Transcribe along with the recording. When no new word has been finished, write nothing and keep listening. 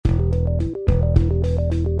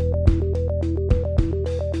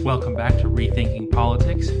Welcome back to Rethinking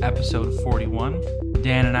Politics, episode 41.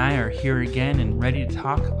 Dan and I are here again and ready to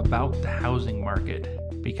talk about the housing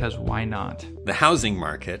market, because why not? The housing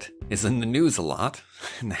market is in the news a lot,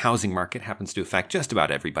 and the housing market happens to affect just about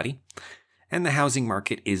everybody, and the housing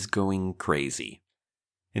market is going crazy.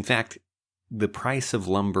 In fact, the price of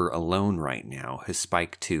lumber alone right now has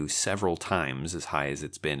spiked to several times as high as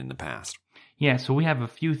it's been in the past. Yeah, so we have a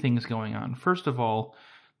few things going on. First of all,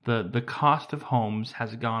 the cost of homes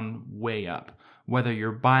has gone way up. Whether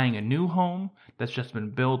you're buying a new home that's just been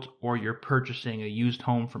built or you're purchasing a used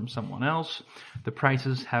home from someone else, the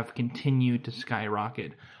prices have continued to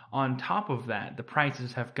skyrocket. On top of that, the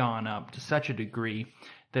prices have gone up to such a degree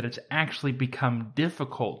that it's actually become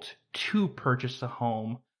difficult to purchase a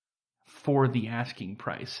home for the asking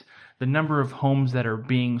price. The number of homes that are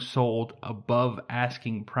being sold above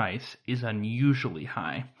asking price is unusually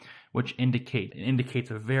high, which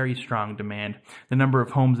indicates a very strong demand. The number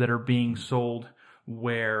of homes that are being sold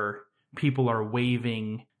where people are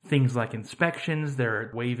waiving things like inspections,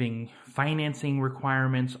 they're waiving financing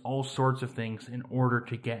requirements, all sorts of things in order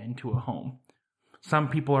to get into a home. Some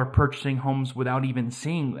people are purchasing homes without even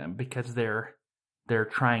seeing them because they're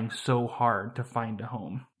trying so hard to find a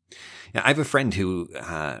home. Yeah, I have a friend who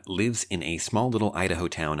lives in a small little Idaho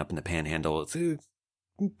town up in the Panhandle. It's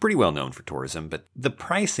pretty well known for tourism, but the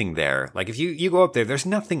pricing there, like if you go up there, there's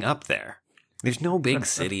nothing up there. There's no big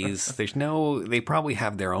cities. They probably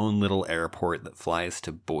have their own little airport that flies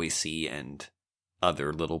to Boise and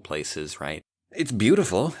other little places, right? It's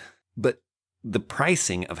beautiful, but the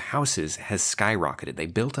pricing of houses has skyrocketed. They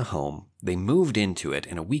built a home, they moved into it,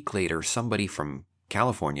 and a week later, somebody from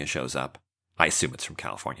California shows up. I assume it's from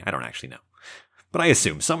California. I don't actually know. But I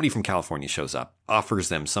assume somebody from California shows up, offers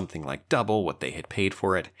them something like double what they had paid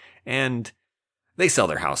for it, and they sell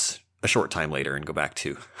their house a short time later and go back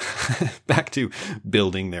to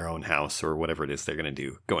building their own house or whatever it is they're going to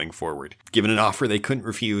do going forward. Given an offer they couldn't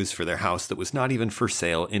refuse for their house that was not even for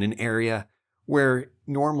sale in an area where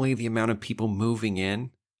normally the amount of people moving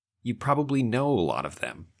in, you probably know a lot of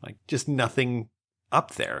them. Like just nothing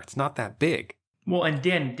up there. It's not that big. Well, and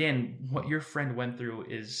Dan, what your friend went through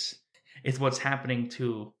is what's happening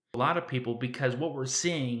to a lot of people, because what we're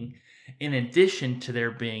seeing, in addition to there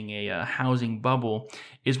being a housing bubble,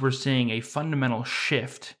 is we're seeing a fundamental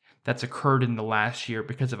shift that's occurred in the last year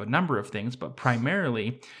because of a number of things, but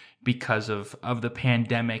primarily because of the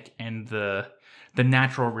pandemic and the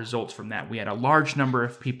natural results from that. We had a large number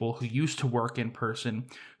of people who used to work in person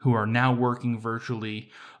who are now working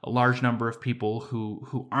virtually, a large number of people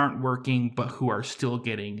who aren't working but who are still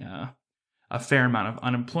getting a fair amount of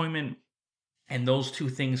unemployment. And those two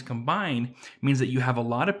things combined means that you have a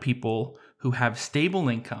lot of people who have stable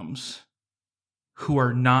incomes who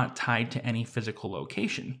are not tied to any physical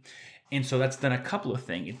location. And so that's done a couple of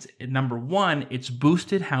things. Number one, it's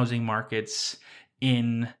boosted housing markets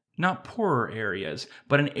in not poorer areas,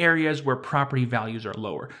 but in areas where property values are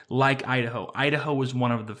lower, like Idaho. Idaho is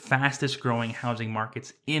one of the fastest growing housing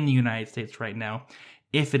markets in the United States right now,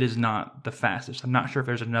 if it is not the fastest. I'm not sure if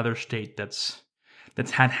there's another state that's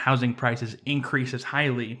had housing prices increase as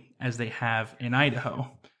highly as they have in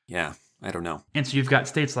Idaho. Yeah, I don't know. And so you've got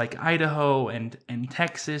states like Idaho and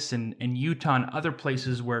Texas and Utah and other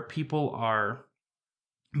places where people are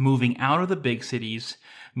moving out of the big cities,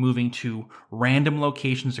 moving to random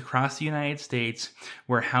locations across the United States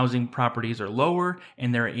where housing properties are lower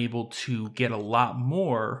and they're able to get a lot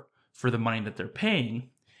more for the money that they're paying.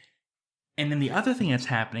 And then the other thing that's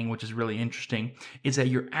happening, which is really interesting, is that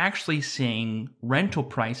you're actually seeing rental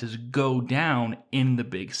prices go down in the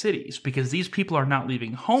big cities because these people are not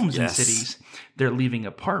leaving homes in cities, they're leaving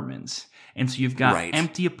apartments. And so you've got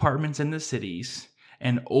empty apartments in the cities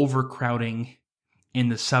and overcrowding in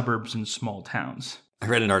the suburbs and small towns. I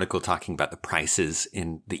read an article talking about the prices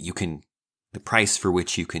the price for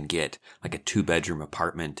which you can get like a 2-bedroom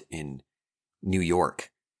apartment in New York.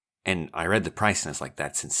 And I read the price and I was like,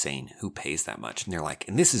 that's insane. Who pays that much? And they're like,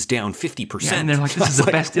 and this is down 50%. Yeah, and they're like, this is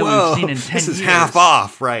the best deal we've seen in 10 years. This is half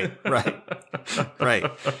off. Right. Right.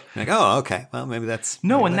 Like, oh, okay. Well, maybe that's...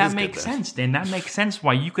 No, and that makes sense, Dan. That makes sense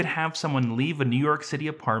why you could have someone leave a New York City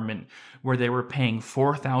apartment where they were paying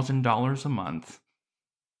 $4,000 a month,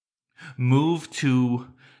 move to,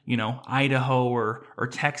 Idaho or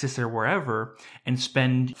Texas or wherever, and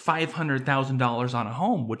spend $500,000 on a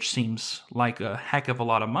home, which seems like a heck of a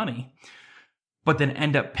lot of money, but then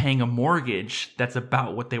end up paying a mortgage that's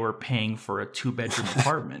about what they were paying for a 2-bedroom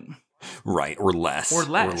apartment. Right, or less. Or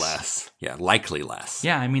less. Yeah, likely less.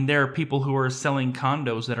 Yeah, I mean, there are people who are selling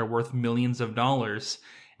condos that are worth millions of dollars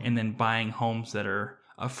and then buying homes that are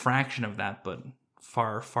a fraction of that, but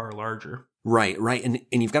far, far larger. Right, right. And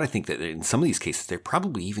you've got to think that in some of these cases, they're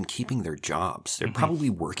probably even keeping their jobs. They're probably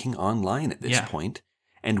working online at this point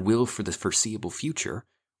and will for the foreseeable future.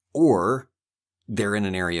 Or they're in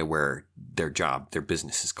an area where their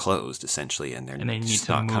business is closed essentially, and they need just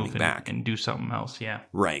not coming back and do something else. Yeah.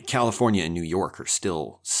 Right. California and New York are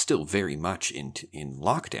still very much in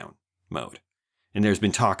lockdown mode. And there's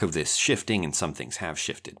been talk of this shifting, and some things have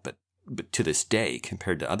shifted, but to this day,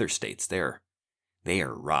 compared to other states, they are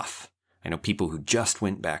rough. I know people who just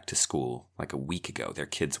went back to school like a week ago. Their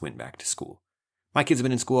kids went back to school. My kids have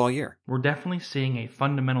been in school all year. We're definitely seeing a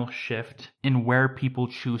fundamental shift in where people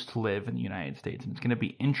choose to live in the United States. And it's going to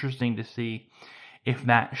be interesting to see if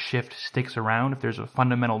that shift sticks around, if there's a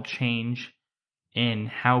fundamental change in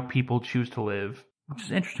how people choose to live, which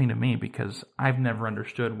is interesting to me because I've never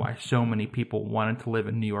understood why so many people wanted to live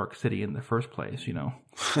in New York City in the first place, you know.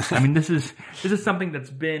 I mean, this is something that's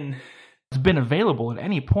been available at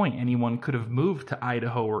any point. Anyone could have moved to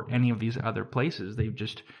Idaho or any of these other places. They've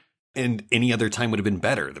just... And any other time would have been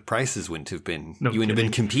better. The prices wouldn't have been... you wouldn't have been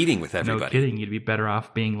competing with everybody. No kidding. You'd be better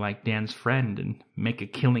off being like Dan's friend and make a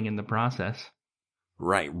killing in the process.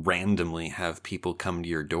 Right. Randomly have people come to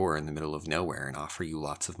your door in the middle of nowhere and offer you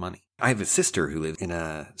lots of money. I have a sister who lives in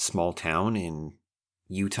a small town in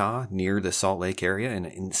Utah near the Salt Lake area. And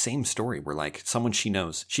in the same story where like someone she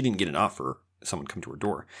knows, she didn't get an offer, someone come to her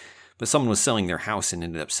door, but someone was selling their house and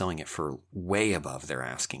ended up selling it for way above their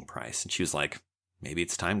asking price. And she was like, maybe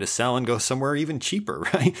it's time to sell and go somewhere even cheaper,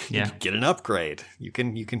 right? Yeah. You can get an upgrade. You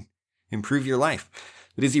can improve your life.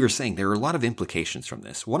 But as you were saying, there are a lot of implications from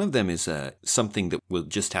this. One of them is something that we'll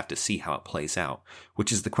just have to see how it plays out,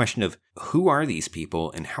 which is the question of who are these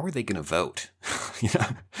people and how are they going to vote?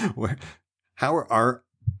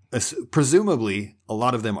 Presumably a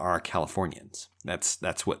lot of them are Californians.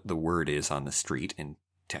 That's what the word is on the street in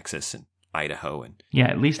Texas and Idaho and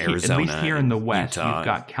at least Arizona, here in the West, Utah, you've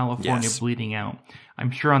got California bleeding out. I'm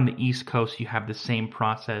sure on the East Coast you have the same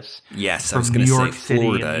process. Yes, I was going to say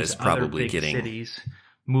Florida is probably getting cities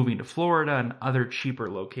moving to Florida and other cheaper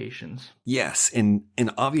locations. Yes, and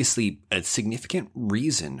obviously a significant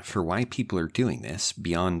reason for why people are doing this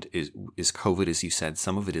beyond is COVID, as you said.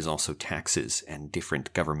 Some of it is also taxes and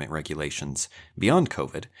different government regulations beyond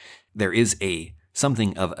COVID. There is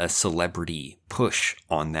something of a celebrity push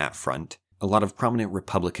on that front. A lot of prominent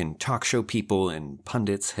Republican talk show people and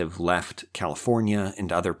pundits have left California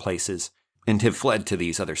and other places and have fled to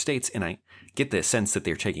these other states. And I get the sense that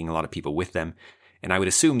they're taking a lot of people with them. And I would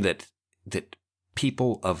assume that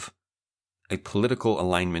people of a political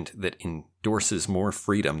alignment that endorses more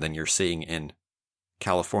freedom than you're seeing in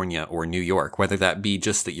California or New York, whether that be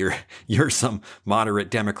just that you're some moderate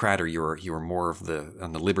Democrat or you're more of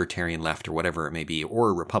on the libertarian left or whatever it may be, or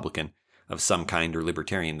a Republican of some kind or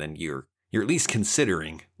libertarian, then you're at least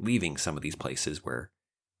considering leaving some of these places where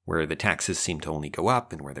the taxes seem to only go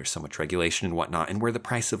up and where there's so much regulation and whatnot, and where the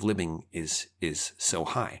price of living is so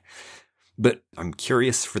high. But I'm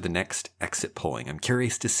curious for the next exit polling. I'm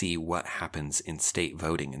curious to see what happens in state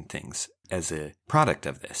voting and things as a product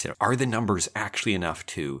of this. Are the numbers actually enough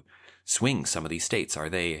to swing some of these states? Are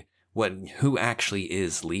they who actually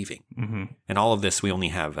is leaving? Mm-hmm. And all of this, we only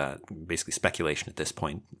have basically speculation at this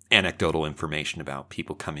point, anecdotal information about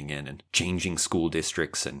people coming in and changing school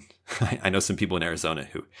districts. And I know some people in Arizona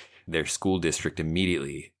who their school district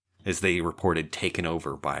immediately, as they reported, taken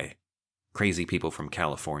over by crazy people from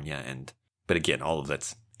California. But again, all of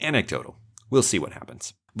that's anecdotal. We'll see what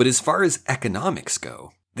happens. But as far as economics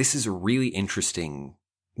go, this is a really interesting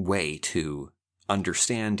way to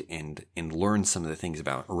understand and learn some of the things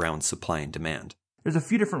around supply and demand. There's a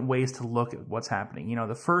few different ways to look at what's happening. You know,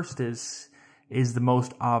 the first is the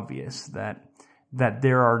most obvious, that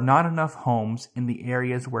there are not enough homes in the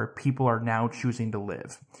areas where people are now choosing to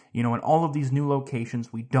live. You know, in all of these new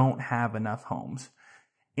locations, we don't have enough homes.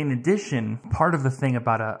 In addition, part of the thing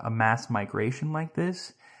about a mass migration like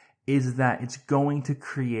this is that it's going to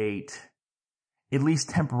create, at least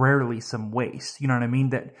temporarily, some waste. You know what I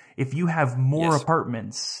mean? That if you have more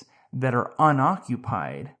apartments that are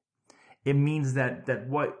unoccupied, it means that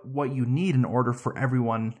what you need in order for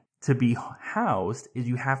everyone to be housed is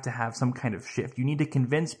you have to have some kind of shift. You need to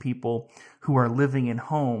convince people who are living in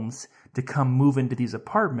homes to come move into these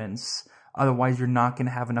apartments. Otherwise, you're not going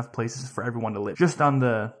to have enough places for everyone to live. Just on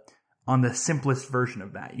the simplest version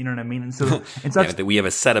of that, you know what I mean? And so that we have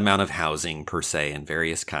a set amount of housing per se in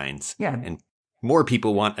various kinds. Yeah. And more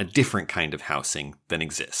people want a different kind of housing than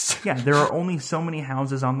exists. Yeah, there are only so many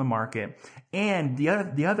houses on the market. And the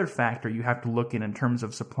other factor you have to look in terms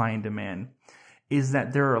of supply and demand is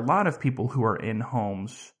that there are a lot of people who are in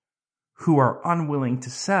homes who are unwilling to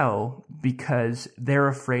sell because they're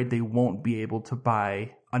afraid they won't be able to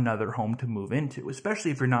buy another home to move into,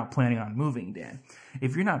 especially if you're not planning on moving, Dan.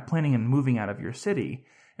 If you're not planning on moving out of your city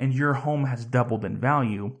and your home has doubled in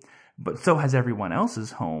value, but so has everyone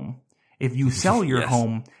else's home, if you sell your Yes.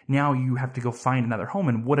 home, now you have to go find another home.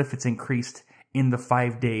 And what if it's increased in the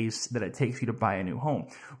 5 days that it takes you to buy a new home?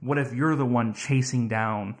 What if you're the one chasing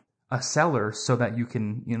down a seller so that you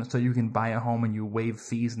can, so you can buy a home and you waive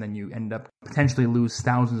fees and then you end up potentially lose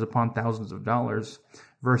thousands upon thousands of dollars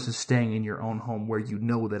versus staying in your own home where you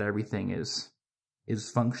know that everything is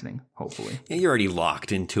functioning, hopefully. Yeah, you're already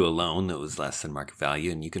locked into a loan that was less than market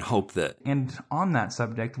value, and you can hope that... And on that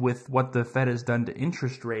subject, with what the Fed has done to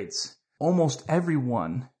interest rates, almost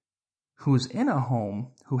everyone who's in a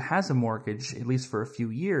home, who has a mortgage, at least for a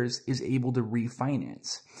few years, is able to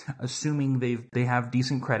refinance. Assuming they have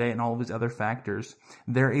decent credit and all of these other factors,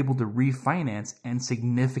 they're able to refinance and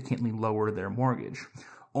significantly lower their mortgage.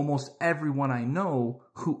 Almost everyone I know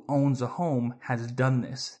who owns a home has done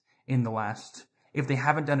this in the last... If they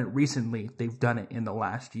haven't done it recently, they've done it in the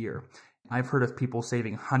last year. I've heard of people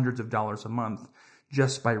saving hundreds of dollars a month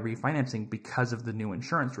just by refinancing because of the new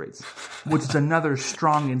insurance rates, which is another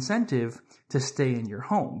strong incentive to stay in your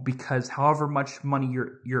home, because however much money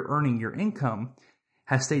you're earning, your income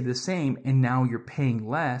has stayed the same, and now you're paying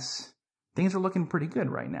less. Things are looking pretty good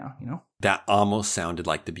right now, That almost sounded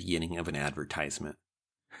like the beginning of an advertisement.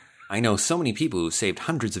 I know so many people who saved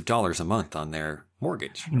hundreds of dollars a month on their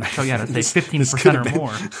mortgage. So you got to say 15% or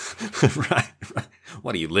more. Right.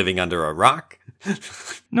 What, are you living under a rock?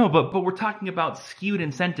 No, but we're talking about skewed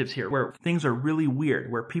incentives here, where things are really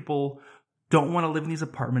weird, where people don't want to live in these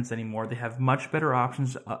apartments anymore. They have much better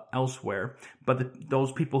options elsewhere, but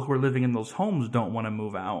those people who are living in those homes don't want to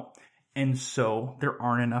move out. And so there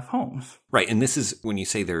aren't enough homes. Right. And this is when you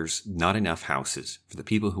say there's not enough houses for the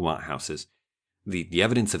people who want houses. The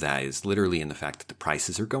evidence of that is literally in the fact that the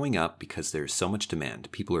prices are going up because there's so much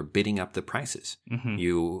demand. People are bidding up the prices. Mm-hmm.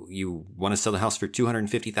 You want to sell the house for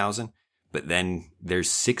 $250,000, but then there's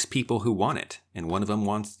 6 people who want it, and one of them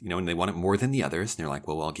wants, and they want it more than the others. And they're like,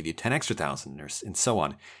 well, I'll give you 10 extra thousand, and so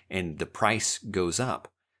on. And the price goes up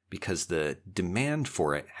because the demand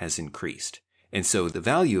for it has increased. And so the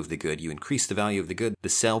value of the good, you increase the value of the good, the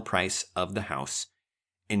sell price of the house,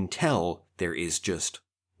 until there is just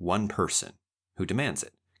one person who demands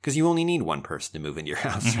it, because you only need one person to move into your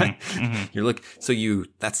house, right? Mm-hmm.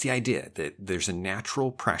 That's the idea, that there's a natural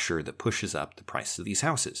pressure that pushes up the price of these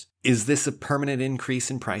houses. Is this a permanent increase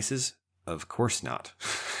in prices? Of course not.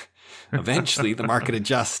 Eventually the market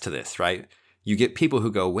adjusts to this, right? You get people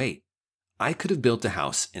who go, wait, I could have built a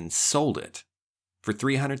house and sold it for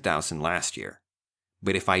 $300,000 last year,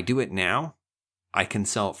 but if I do it now, I can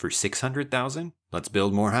sell it for $600,000. Let's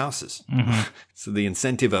build more houses. Mm-hmm. So the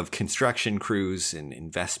incentive of construction crews and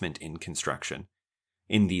investment in construction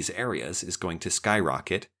in these areas is going to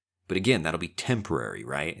skyrocket. But again, that'll be temporary,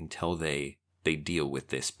 right? Until they deal with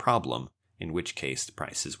this problem, in which case the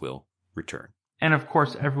prices will return. And of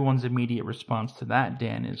course, everyone's immediate response to that,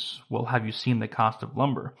 Dan, is, well, have you seen the cost of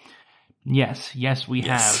lumber? Yes, we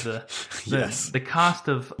have. The cost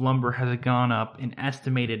of lumber has gone up an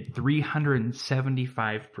estimated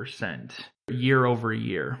 375% year over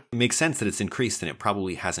year. It makes sense that it's increased, and it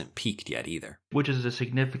probably hasn't peaked yet either. Which is a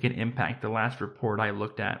significant impact. The last report I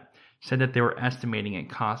looked at said that they were estimating it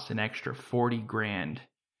costs an extra $40,000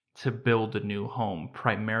 to build a new home,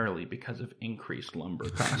 primarily because of increased lumber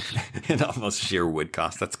costs. And almost sheer wood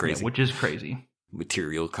cost. That's crazy. Yeah, which is crazy.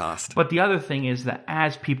 Material cost. But the other thing is that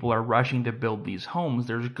as people are rushing to build these homes,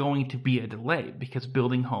 there's going to be a delay because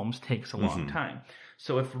building homes takes a long time.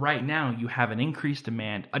 So if right now you have an increased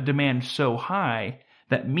demand, a demand so high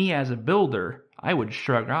that me as a builder, I would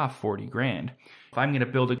shrug off $40,000. If I'm going to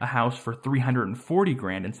build a house for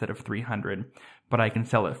 $340,000 instead of $300,000, but I can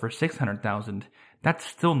sell it for $600,000, that's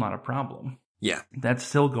still not a problem. Yeah. That's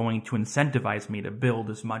still going to incentivize me to build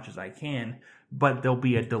as much as I can, but there'll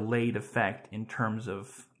be a delayed effect in terms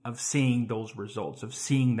of seeing those results, of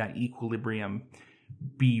seeing that equilibrium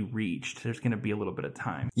be reached. There's going to be a little bit of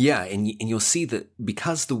time. Yeah, and you'll see that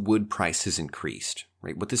because the wood price has increased,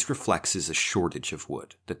 right, what this reflects is a shortage of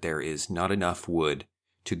wood, that there is not enough wood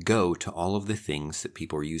to go to all of the things that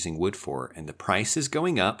people are using wood for, and the price is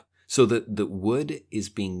going up so that the wood is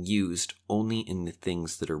being used only in the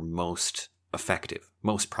things that are most effective,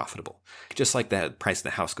 most profitable. Just like the price of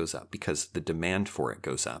the house goes up because the demand for it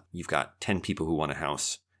goes up. You've got 10 people who want a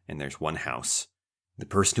house, and there's one house. The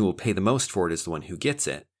person who will pay the most for it is the one who gets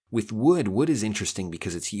it. With wood is interesting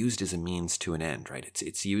because it's used as a means to an end, right?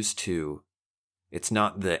 It's used to It's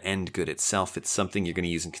not the end good itself. It's something you're going to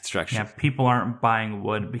use in construction. Yeah, people aren't buying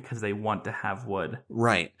wood because they want to have wood.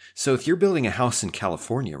 Right. So if you're building a house in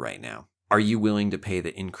California right now, are you willing to pay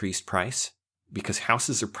the increased price? Because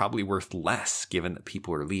houses are probably worth less given that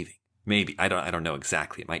people are leaving. Maybe. I don't know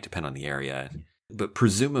exactly. It might depend on the area. But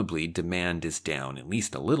presumably demand is down at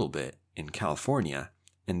least a little bit in California.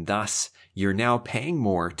 And thus, you're now paying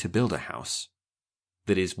more to build a house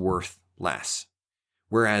that is worth less.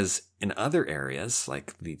 Whereas in other areas,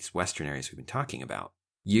 like these Western areas we've been talking about,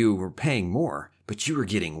 you were paying more, but you were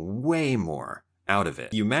getting way more out of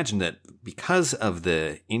it. You imagine that because of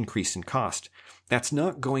the increase in cost, that's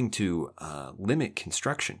not going to limit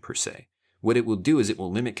construction per se. What it will do is it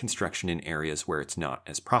will limit construction in areas where it's not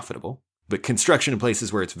as profitable. But construction in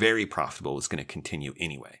places where it's very profitable is going to continue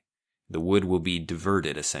anyway. The wood will be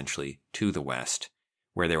diverted essentially to the West,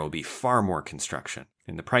 where there will be far more construction.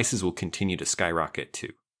 And the prices will continue to skyrocket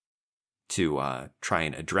to try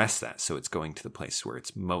and address that. So it's going to the place where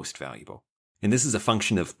it's most valuable. And this is a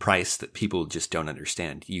function of price that people just don't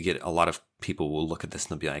understand. You get a lot of people will look at this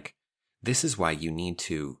and they'll be like, this is why you need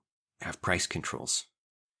to have price controls.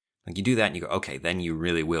 Like you do that and you go, okay, then you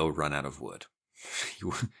really will run out of wood.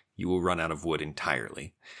 You will run out of wood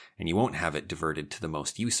entirely. And you won't have it diverted to the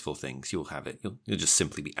most useful things. You'll just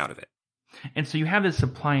simply be out of it. And so you have this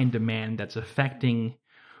supply and demand that's affecting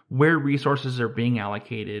where resources are being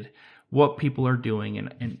allocated, what people are doing,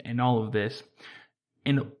 and all of this.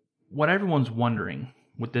 And what everyone's wondering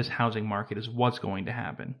with this housing market is what's going to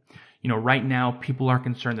happen. You know, right now, people are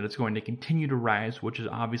concerned that it's going to continue to rise, which is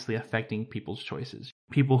obviously affecting people's choices.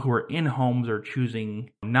 People who are in homes are choosing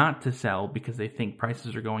not to sell because they think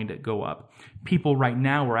prices are going to go up. People right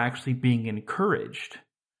now are actually being encouraged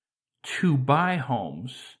to buy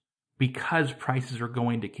homes because prices are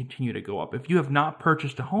going to continue to go up. If you have not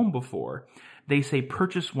purchased a home before, they say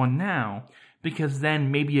purchase one now because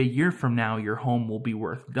then maybe a year from now your home will be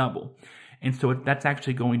worth double. And so that's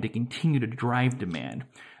actually going to continue to drive demand.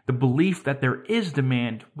 The belief that there is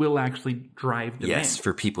demand will actually drive demand. Yes,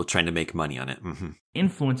 for people trying to make money on it. Mm-hmm.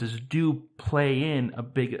 Influences do play in a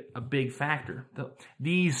big factor.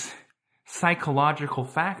 These psychological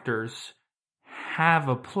factors have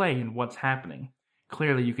a play in what's happening.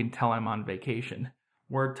 Clearly, you can tell I'm on vacation.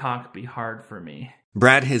 Word talk be hard for me.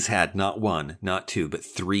 Brad has had not one, not two, but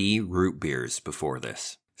 3 root beers before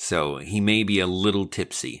this. So he may be a little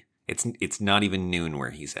tipsy. It's not even noon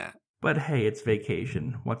where he's at. But hey, it's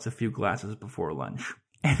vacation. What's a few glasses before lunch?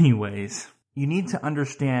 Anyways, you need to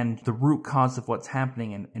understand the root cause of what's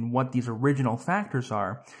happening and what these original factors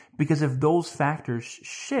are, because if those factors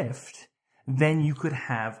shift, then you could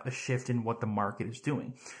have a shift in what the market is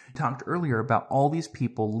doing. We talked earlier about all these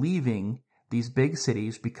people leaving these big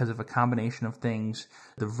cities because of a combination of things,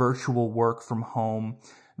 the virtual work from home,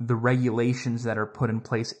 the regulations that are put in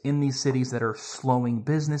place in these cities that are slowing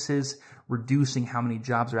businesses, reducing how many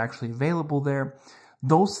jobs are actually available there.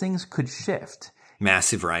 Those things could shift.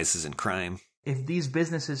 Massive rises in crime. If these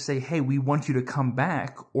businesses say, hey, we want you to come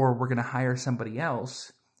back or we're going to hire somebody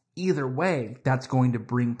else, either way, that's going to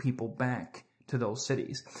bring people back to those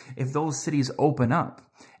cities. If those cities open up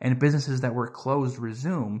and businesses that were closed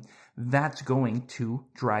resume, that's going to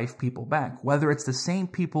drive people back. Whether it's the same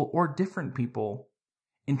people or different people,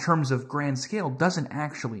 in terms of grand scale, doesn't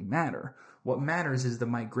actually matter. What matters is the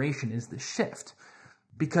migration, is the shift.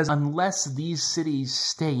 Because unless these cities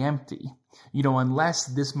stay empty, unless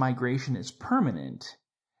this migration is permanent,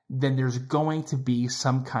 then there's going to be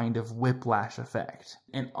some kind of whiplash effect.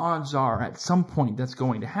 And odds are at some point that's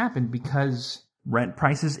going to happen because rent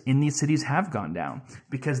prices in these cities have gone down.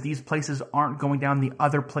 Because these places aren't going down, the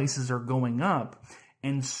other places are going up.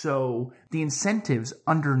 And so the incentives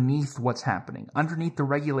underneath what's happening, underneath the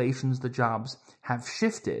regulations, the jobs have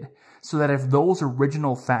shifted so that if those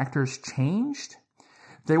original factors changed,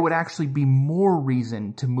 there would actually be more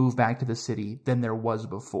reason to move back to the city than there was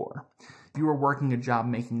before. If you were working a job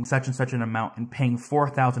making such and such an amount and paying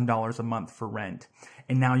 $4,000 a month for rent,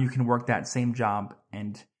 and now you can work that same job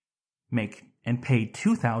and pay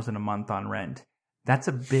 $2,000 a month on rent, that's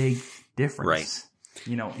a big difference. Right.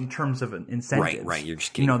 In terms of incentives. Right. You're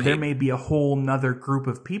just getting paid. There may be a whole nother group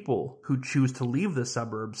of people who choose to leave the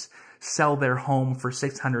suburbs, sell their home for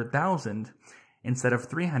 $600,000 instead of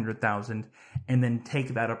 $300,000, and then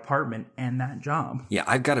take that apartment and that job. Yeah,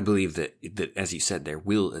 I've got to believe that as you said, there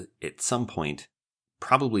will at some point,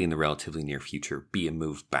 probably in the relatively near future, be a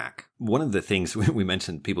move back. One of the things we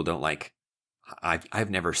mentioned people don't like, I've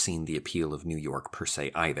never seen the appeal of New York per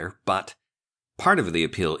se either, but part of the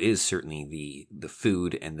appeal is certainly the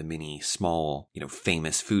food and the many small,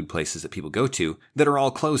 famous food places that people go to that are all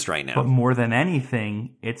closed right now. But more than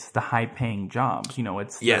anything, it's the high-paying jobs.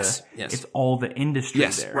 It's it's all the industry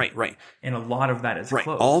there. Right. And a lot of that is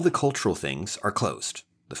closed. All the cultural things are closed.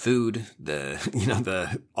 The food,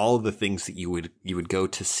 all of the things that you would go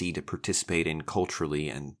to see to participate in culturally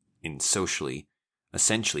and in socially,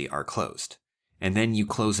 essentially are closed. And then you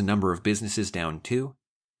close a number of businesses down too.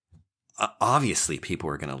 Obviously, people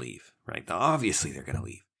are going to leave, right? Obviously, they're going to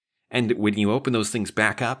leave. And when you open those things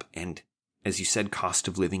back up, and as you said, cost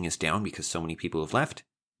of living is down because so many people have left,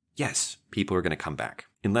 yes, people are going to come back.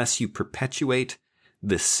 Unless you perpetuate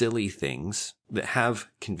the silly things that have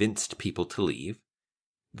convinced people to leave,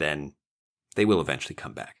 then they will eventually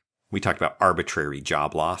come back. We talked about arbitrary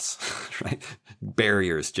job loss, right?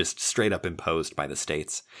 Barriers just straight up imposed by the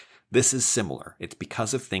states. This is similar. It's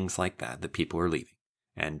because of things like that people are leaving.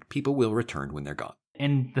 And people will return when they're gone.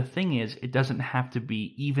 And the thing is, it doesn't have to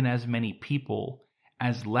be even as many people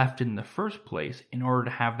as left in the first place in order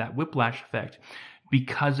to have that whiplash effect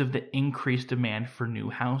because of the increased demand for new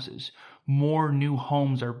houses. More new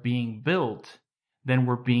homes are being built than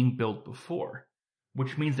were being built before,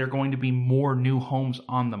 which means there are going to be more new homes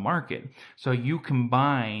on the market. So you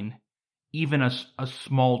combine even a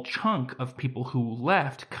small chunk of people who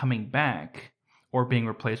left coming back or being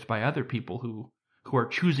replaced by other people who are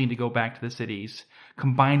choosing to go back to the cities,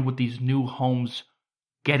 combined with these new homes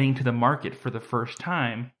getting to the market for the first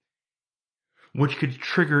time, which could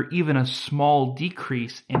trigger even a small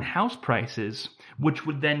decrease in house prices, which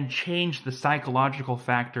would then change the psychological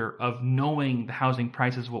factor of knowing the housing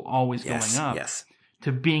prices will always going up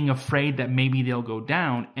to being afraid that maybe they'll go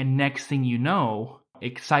down. And next thing you know,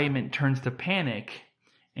 excitement turns to panic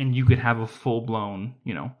and you could have a full-blown,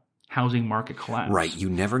 housing market collapse. Right. You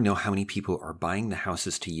never know how many people are buying the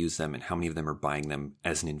houses to use them and how many of them are buying them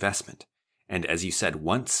as an investment. And as you said,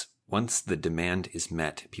 once the demand is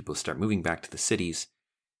met, people start moving back to the cities,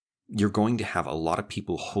 you're going to have a lot of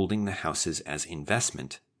people holding the houses as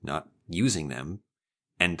investment, not using them.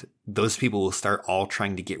 And those people will start all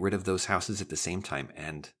trying to get rid of those houses at the same time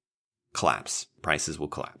and collapse. Prices will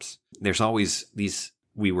collapse. There's always these...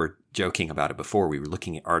 We were joking about it before. We were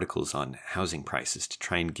looking at articles on housing prices to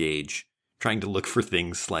try and gauge, trying to look for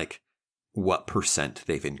things like what %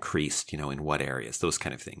 they've increased, in what areas, those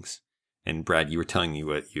kind of things. And Brad, you were telling me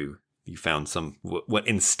what you found what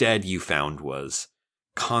instead you found was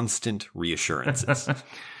constant reassurances.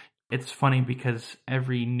 It's funny because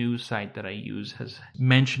every news site that I use has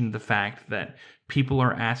mentioned the fact that people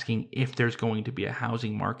are asking if there's going to be a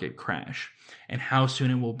housing market crash and how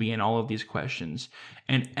soon it will be and all of these questions.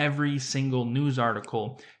 And every single news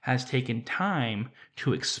article has taken time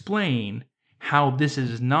to explain how this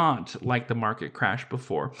is not like the market crash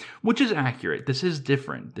before, which is accurate. This is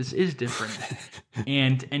different.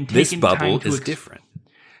 And this bubble is different.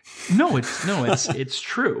 No, it's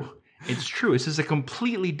true. It's true. This is a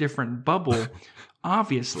completely different bubble.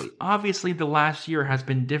 Obviously, the last year has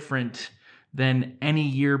been different than any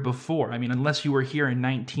year before. I mean, unless you were here in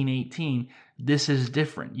 1918, this is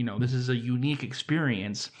different. This is a unique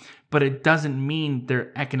experience, but it doesn't mean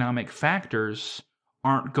their economic factors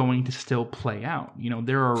aren't going to still play out.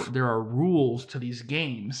 There are rules to these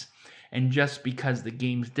games, and just because the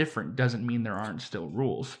game's different doesn't mean there aren't still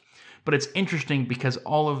rules. But it's interesting because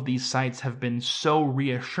all of these sites have been so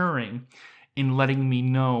reassuring in letting me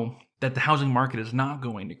know that the housing market is not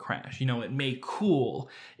going to crash. It may cool,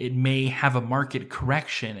 it may have a market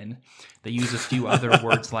correction, and they use a few other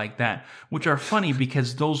words like that, which are funny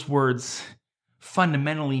because those words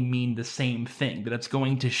fundamentally mean the same thing, that it's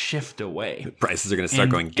going to shift away. Prices are going to start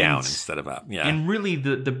going down instead of up. Yeah. And really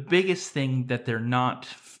the biggest thing that they're not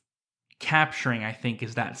capturing, I think,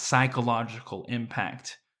 is that psychological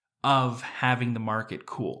impact of having the market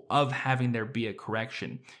cool, of having there be a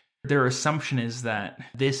correction. Their assumption is that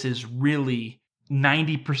this is really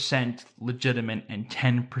 90% legitimate and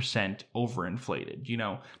 10%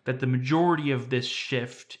 overinflated, that the majority of this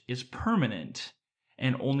shift is permanent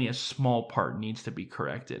and only a small part needs to be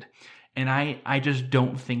corrected. And I just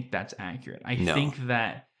don't think that's accurate. I think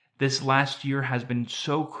that this last year has been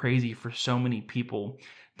so crazy for so many people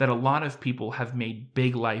that a lot of people have made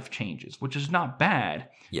big life changes, which is not bad.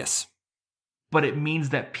 Yes. But it means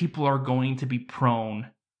that people are going to be prone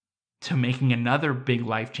to making another big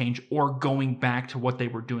life change or going back to what they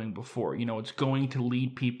were doing before. It's going to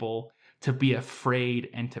lead people to be afraid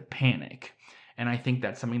and to panic. And I think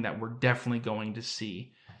that's something that we're definitely going to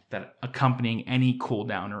see, that accompanying any cool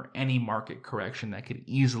down or any market correction that could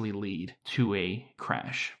easily lead to a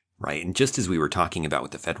crash. Right. And just as we were talking about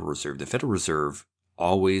with the Federal Reserve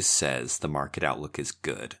always says the market outlook is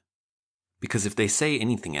good. Because if they say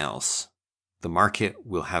anything else, the market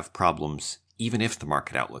will have problems even if the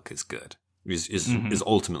market outlook is good. Is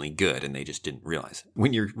ultimately good, and they just didn't realize it.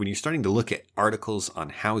 When you're starting to look at articles on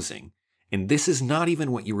housing, and this is not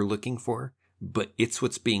even what you were looking for, but it's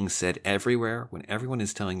what's being said everywhere when everyone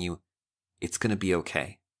is telling you it's going to be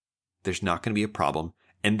okay. There's not going to be a problem.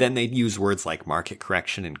 And then they use words like market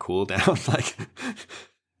correction and cool down. Like,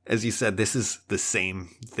 as you said, this is the same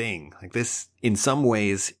thing. Like this, in some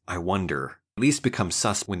ways, I wonder, at least becomes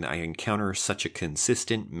sus when I encounter such a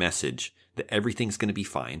consistent message that everything's going to be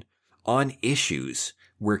fine on issues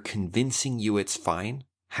where convincing you it's fine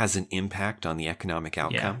has an impact on the economic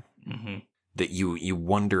outcome. Yeah. Mm-hmm. That you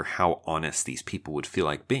wonder how honest these people would feel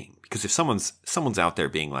like being. Because if someone's out there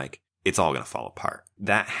being like, it's all going to fall apart,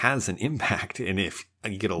 that has an impact. And if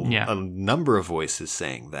you get a number of voices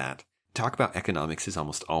saying that, talk about economics is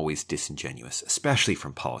almost always disingenuous, especially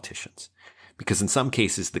from politicians. Because in some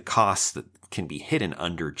cases, the costs that can be hidden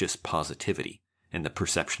under just positivity and the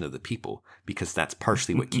perception of the people, because that's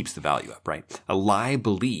partially what keeps the value up, right? A lie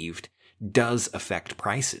believed does affect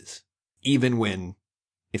prices, even when,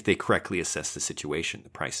 if they correctly assess the situation, the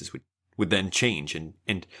prices would then change and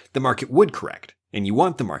the market would correct. And you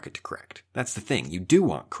want the market to correct. That's the thing. You do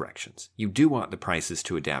want corrections. You do want the prices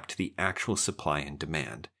to adapt to the actual supply and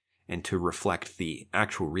demand and to reflect the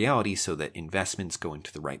actual reality so that investments go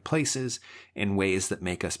into the right places in ways that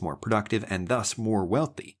make us more productive and thus more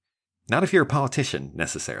wealthy. Not if you're a politician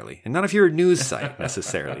necessarily, and not if you're a news site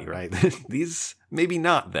necessarily, right? These, maybe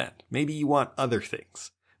not then. Maybe you want other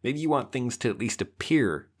things. Maybe you want things to at least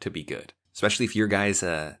appear to be good, especially if your guy's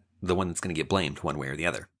the one that's going to get blamed one way or the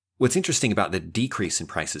other. What's interesting about the decrease in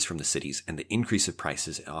prices from the cities and the increase of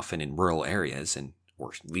prices often in rural areas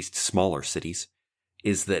or at least smaller cities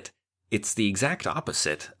is that it's the exact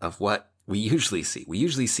opposite of what we usually see. We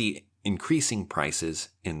usually see increasing prices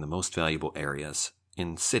in the most valuable areas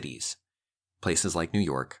in cities, places like New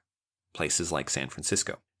York, places like San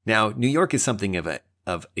Francisco. Now, New York is something of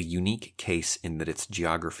a unique case in that its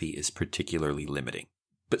geography is particularly limiting.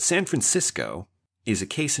 But San Francisco is a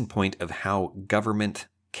case in point of how government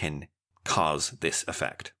can cause this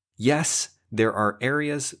effect. Yes, there are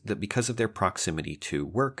areas that, because of their proximity to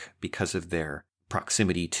work, because of their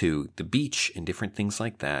proximity to the beach and different things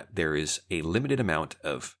like that, there is a limited amount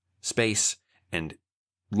of space and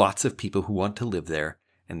lots of people who want to live there,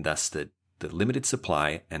 and thus the limited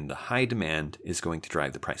supply and the high demand is going to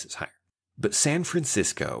drive the prices higher. But San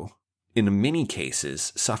Francisco, in many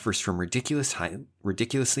cases, suffers from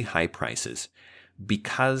ridiculously high prices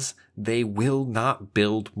because they will not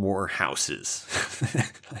build more houses.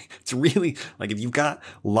 It's really like if you've got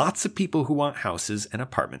lots of people who want houses and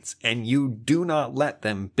apartments and you do not let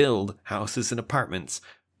them build houses and apartments,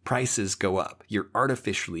 prices go up. You're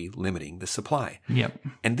artificially limiting the supply. Yep.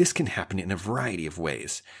 And this can happen in a variety of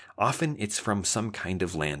ways. Often it's from some kind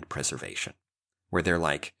of land preservation where they're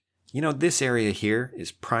like, this area here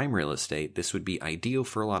is prime real estate. This would be ideal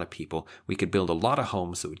for a lot of people. We could build a lot of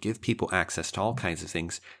homes that would give people access to all kinds of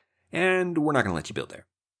things. And we're not going to let you build there.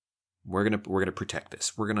 We're going to protect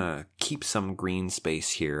this. We're going to keep some green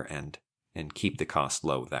space here and keep the cost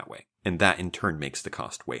low that way. And that in turn makes the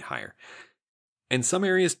cost way higher. And some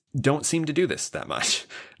areas don't seem to do this that much.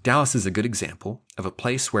 Dallas is a good example of a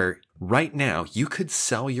place where right now you could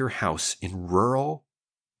sell your house in rural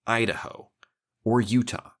Idaho or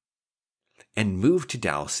Utah and move to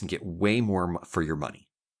Dallas and get way more for your money.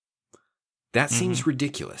 That seems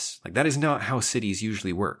ridiculous. Like, that is not how cities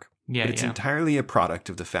usually work. Yeah, but it's entirely a product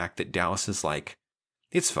of the fact that Dallas is like,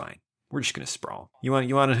 it's fine. We're just going to sprawl. You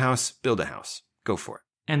want a house? Build a house. Go for it.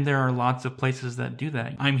 And there are lots of places that do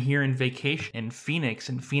that. I'm here in vacation in Phoenix,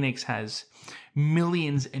 and Phoenix has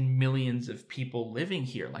millions and millions of people living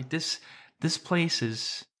here. Like this place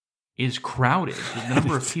is crowded. The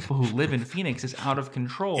number of people who live in Phoenix is out of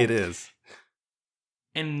control. It is.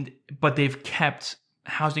 But they've kept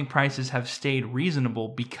housing prices have stayed reasonable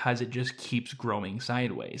because it just keeps growing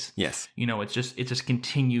sideways. Yes. It just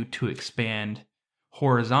continued to expand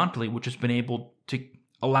horizontally, which has been able to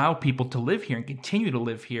allow people to live here and continue to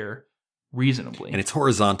live here reasonably. And it's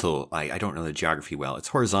horizontal. I don't know the geography well. It's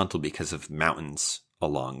horizontal because of mountains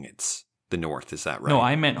along the north. Is that right? No,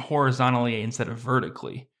 I meant horizontally instead of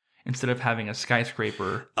vertically. Instead of having a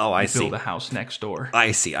skyscraper, build a house next door.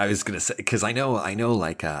 I see. I was going to say, because I know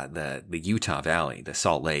like the Utah Valley, the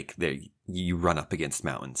Salt Lake, there you run up against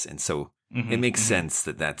mountains. And so it makes sense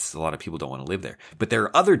that that's a lot of people don't want to live there. But there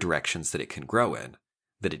are other directions that it can grow in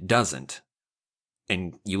that it doesn't.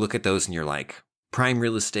 And you look at those and you're like, prime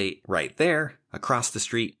real estate right there, across the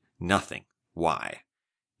street, nothing. Why?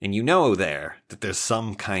 And you know there that there's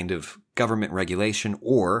some kind of government regulation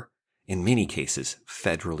or, in many cases,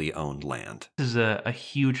 federally owned land. This is a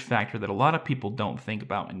huge factor that a lot of people don't think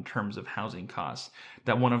about in terms of housing costs,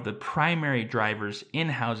 that one of the primary drivers in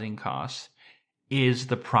housing costs is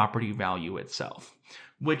the property value itself,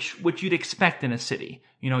 which you'd expect in a city.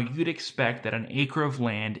 You'd expect that an acre of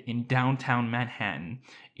land in downtown Manhattan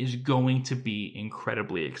is going to be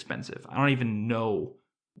incredibly expensive. I don't even know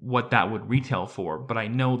what that would retail for, but I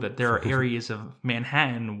know that there are areas of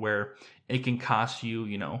Manhattan where it can cost you,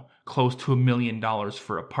 close to $1 million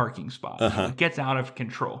for a parking spot. It gets out of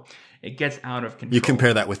control. You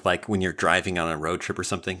compare that with like when you're driving on a road trip or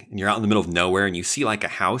something and you're out in the middle of nowhere and you see like a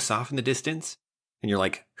house off in the distance and you're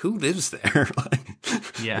like, who lives there?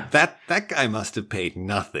 Yeah. That guy must have paid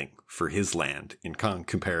nothing for his land in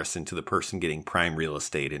comparison to the person getting prime real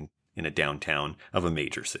estate in a downtown of a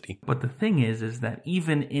major city. But the thing is that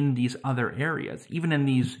even in these other areas, even in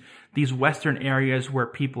these western areas where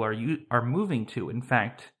people are moving to, in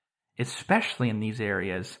fact, especially in these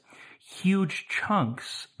areas, huge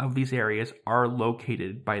chunks of these areas are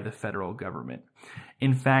located by the federal government.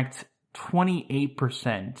 In fact,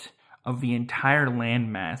 28% of the entire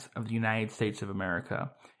landmass of the United States of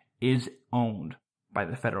America is owned by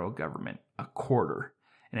the federal government. A quarter.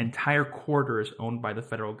 An entire quarter is owned by the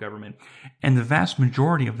federal government. And the vast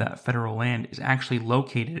majority of that federal land is actually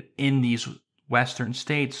located in these western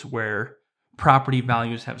states where property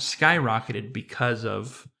values have skyrocketed because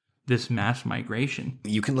of this mass migration.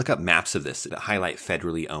 You can look up maps of this that highlight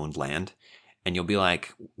federally owned land, and you'll be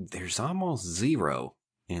like, there's almost zero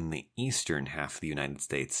in the eastern half of the United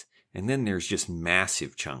States. And then there's just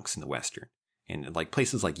massive chunks in the western. And like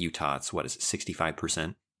places like Utah, it's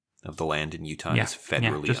 65%? Of the land in Utah is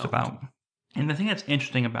federally just owned. About. And the thing that's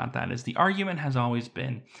interesting about that is the argument has always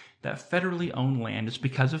been that federally owned land is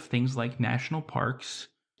because of things like national parks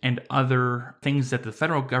and other things that the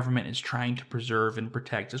federal government is trying to preserve and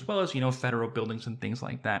protect, as well as, federal buildings and things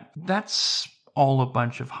like that. That's all a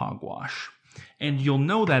bunch of hogwash. And you'll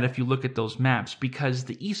know that if you look at those maps, because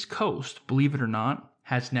the East Coast, believe it or not,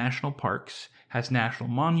 has national parks, has national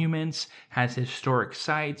monuments, has historic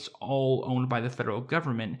sites, all owned by the federal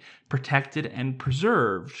government, protected and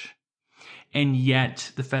preserved. And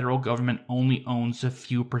yet the federal government only owns a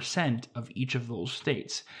few percent of each of those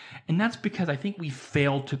states. And that's because I think we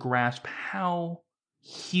failed to grasp how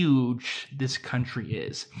huge this country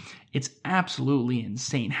is. It's absolutely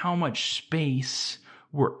insane how much space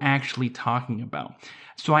we're actually talking about.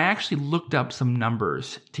 So I actually looked up some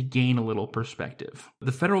numbers to gain a little perspective.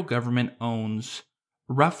 The federal government owns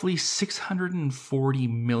roughly 640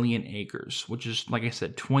 million acres, which is, like I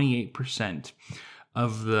said, 28%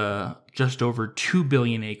 of the just over 2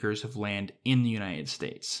 billion acres of land in the United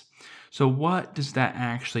States. So what does that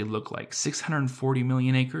actually look like? 640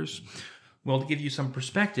 million acres? Well, to give you some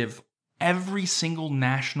perspective, every single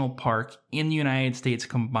national park in the United States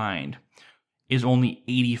combined is only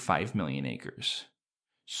 85 million acres.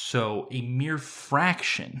 So a mere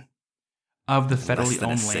fraction of the federally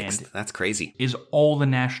owned land. That's crazy. Is all the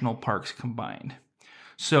national parks combined.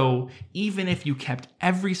 So even if you kept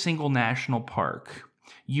every single national park,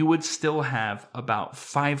 you would still have about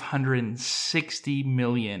 560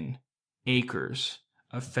 million acres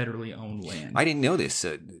of federally owned land. I didn't know this.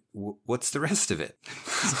 What's the rest of it?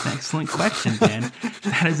 That's an excellent question, Dan.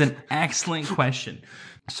 That is an excellent question.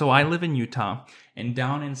 So I live in Utah, and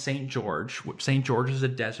down in St. George is a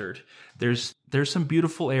desert, there's some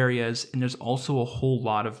beautiful areas, and there's also a whole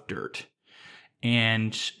lot of dirt.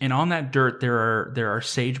 And on that dirt there are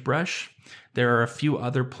sagebrush. There are a few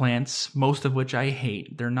other plants, most of which I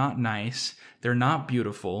hate. They're not nice. They're not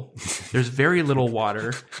beautiful. There's very little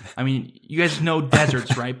water. I mean, you guys know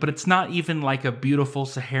deserts, right? But it's not even like a beautiful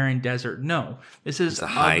Saharan desert. No, this is a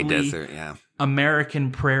high desert, yeah.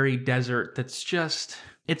 American prairie desert that's just...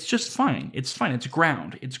 It's just fine. It's fine. It's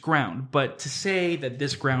ground. But to say that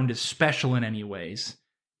this ground is special in any ways,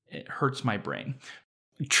 it hurts my brain.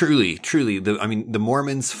 Truly. The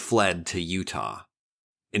Mormons fled to Utah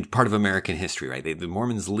in part of American history, right? The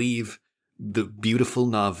Mormons leave the beautiful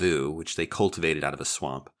Nauvoo, which they cultivated out of a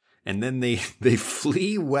swamp, and then they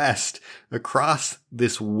flee west across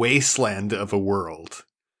this wasteland of a world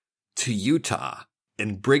to Utah.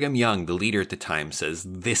 And Brigham Young, the leader at the time, says,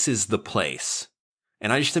 "This is the place."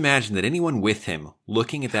 And I just imagine that anyone with him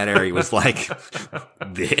looking at that area was like,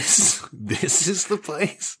 this is the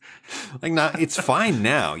place. Like, it's fine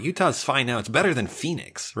now. Utah's fine now. It's better than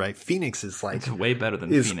Phoenix, right? Phoenix is like, it's way better than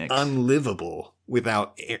Phoenix. Unlivable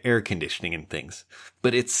without air conditioning and things.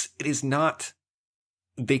 But it is not,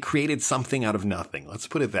 they created something out of nothing. Let's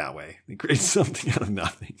put it that way. They created something out of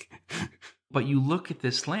nothing. But you look at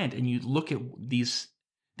this land and you look at these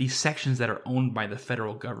sections that are owned by the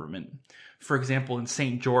federal government. For example, in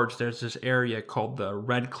St. George, there's this area called the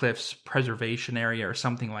Red Cliffs Preservation Area or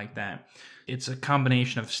something like that. It's a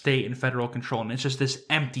combination of state and federal control, and it's just this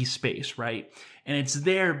empty space, right? And it's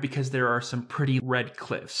there because there are some pretty red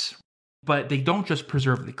cliffs. But they don't just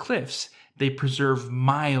preserve the cliffs, they preserve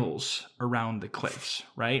miles around the cliffs,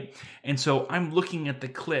 right? And so I'm looking at the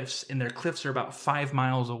cliffs, and their cliffs are about 5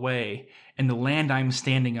 miles away, and the land I'm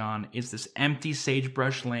standing on is this empty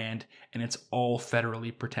sagebrush land, and it's all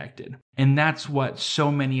federally protected. And that's what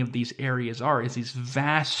so many of these areas are, is these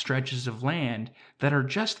vast stretches of land that are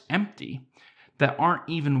just empty, that aren't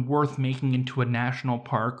even worth making into a national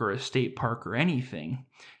park or a state park or anything.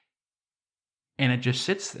 And it just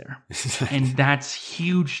sits there. And that's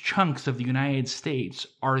huge chunks of the United States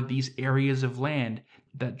are these areas of land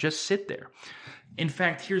that just sit there. In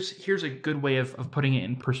fact, here's a good way of putting it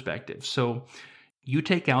in perspective. So you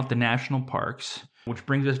take out the national parks, which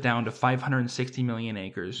brings us down to 560 million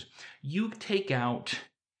acres. You take out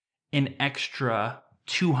an extra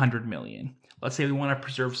 200 million. Let's say we want to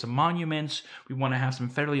preserve some monuments, we want to have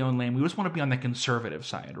some federally owned land, we just want to be on the conservative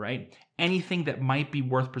side, right? Anything that might be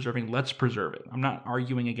worth preserving, let's preserve it. I'm not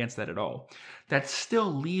arguing against that at all. That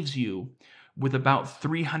still leaves you with about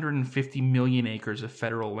 350 million acres of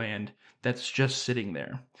federal land that's just sitting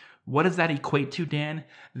there. What does that equate to, Dan?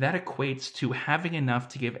 That equates to having enough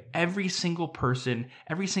to give every single person,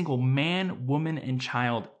 every single man, woman, and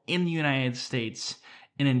child in the United States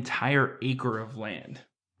an entire acre of land.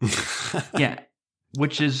 Yeah,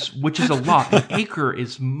 which is a lot. An acre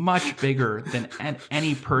is much bigger than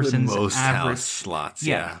any person's most average house slots.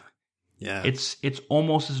 Yeah. It's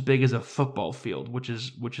almost as big as a football field, which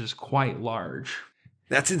is quite large.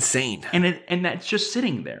 That's insane. And that's just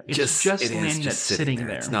sitting there. It's just land that's sitting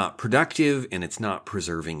there. It's not productive, and it's not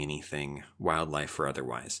preserving anything, wildlife or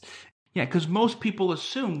otherwise. Yeah, because most people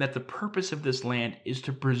assume that the purpose of this land is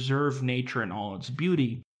to preserve nature in all its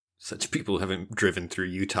beauty. Such people haven't driven through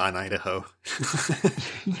Utah and Idaho.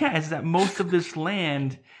 Yeah, is that most of this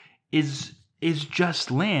land is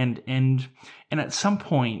just land, and at some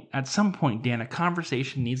point, Dan, a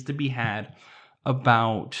conversation needs to be had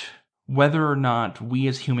about whether or not we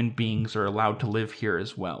as human beings are allowed to live here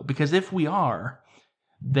as well. Because if we are,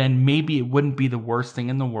 then maybe it wouldn't be the worst thing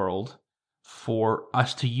in the world for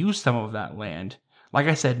us to use some of that land. Like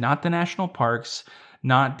I said, not the national parks,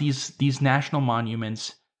 not these national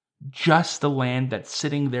monuments, just the land that's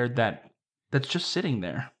sitting there that's just sitting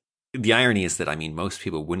there. The irony is that, most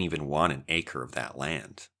people wouldn't even want an acre of that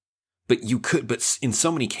land. But in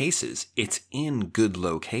so many cases, it's in good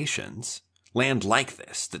locations, land like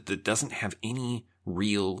this, that doesn't have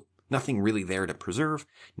nothing really there to preserve,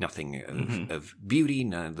 nothing of beauty,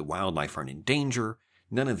 none of the wildlife aren't in danger,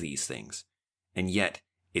 none of these things. And yet,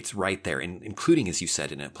 it's right there, including, as you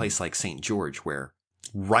said, in a place like St. George, where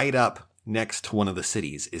right up next to one of the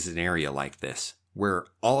cities is an area like this, where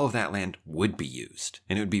all of that land would be used,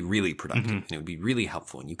 and it would be really productive, and it would be really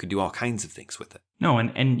helpful, and you could do all kinds of things with it. No,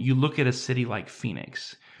 and you look at a city like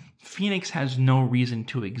Phoenix. Phoenix has no reason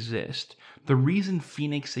to exist. The reason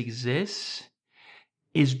Phoenix exists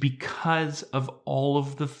is because of all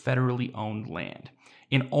of the federally owned land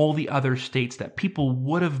in all the other states that people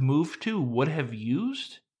would have moved to, would have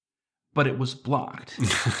used, but it was blocked.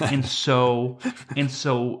 and so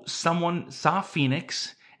someone saw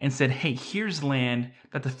Phoenix and said, hey, here's land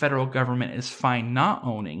that the federal government is fine not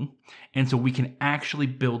owning, and so we can actually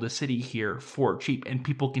build a city here for cheap, and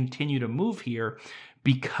people continue to move here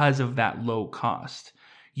because of that low cost.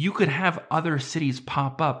 You could have other cities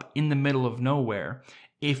pop up in the middle of nowhere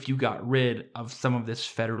if you got rid of some of this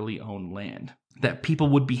federally owned land. That people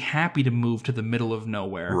would be happy to move to the middle of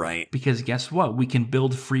nowhere. Right. Because guess what? We can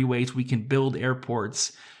build freeways, we can build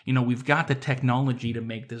airports. We've got the technology to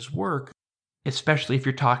make this work, especially if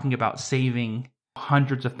you're talking about saving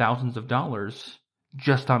hundreds of thousands of dollars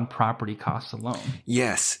just on property costs alone.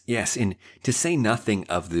 Yes. And to say nothing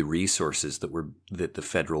of the resources that the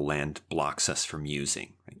federal land blocks us from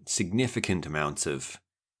using. Right? Significant amounts of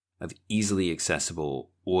easily accessible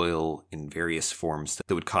oil in various forms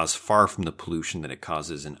that would cause far from the pollution that it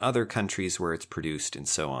causes in other countries where it's produced, and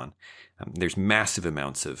so on. There's massive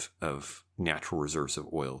amounts of natural reserves of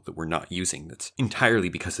oil that we're not using. That's entirely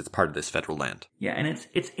because it's part of this federal land. Yeah, and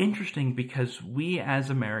it's interesting because we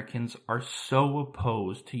as Americans are so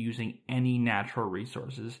opposed to using any natural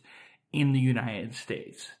resources in the United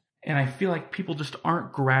States. And I feel like people just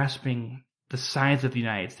aren't grasping the size of the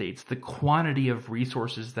United States, the quantity of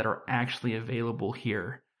resources that are actually available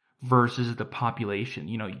here versus the population.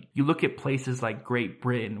 You look at places like Great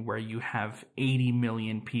Britain where you have 80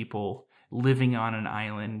 million people living on an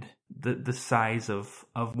island the size of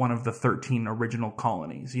one of the 13 original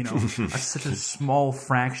colonies, such a small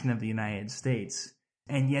fraction of the United States.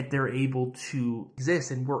 And yet they're able to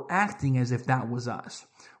exist, and we're acting as if that was us.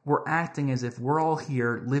 We're acting as if we're all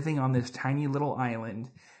here living on this tiny little island,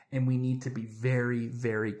 and we need to be very,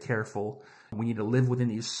 very careful. We need to live within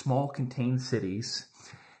these small contained cities.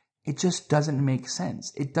 It just doesn't make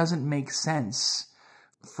sense. It doesn't make sense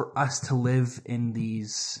for us to live in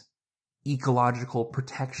these ecological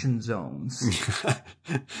protection zones.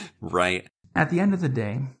 Right. At the end of the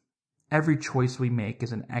day, every choice we make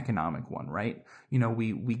is an economic one, right?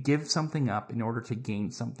 We give something up in order to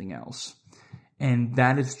gain something else. And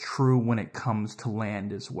that is true when it comes to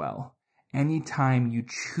land as well. Anytime you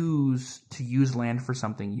choose to use land for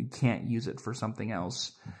something, you can't use it for something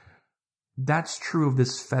else. That's true of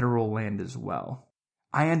this federal land as well.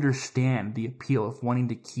 I understand the appeal of wanting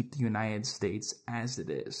to keep the United States as it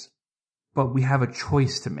is. But we have a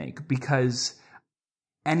choice to make, because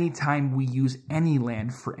anytime we use any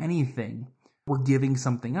land for anything, we're giving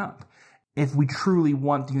something up. If we truly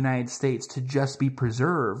want the United States to just be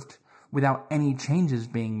preserved without any changes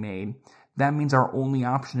being made, that means our only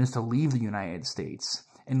option is to leave the United States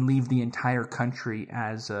and leave the entire country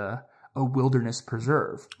as a wilderness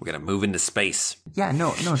preserve. We're going to move into space. Yeah,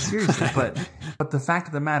 no, seriously. But the fact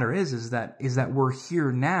of the matter is that we're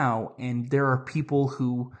here now, and there are people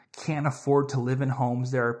who can't afford to live in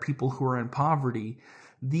homes. There are people who are in poverty.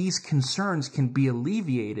 These concerns can be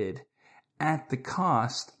alleviated at the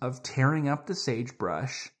cost of tearing up the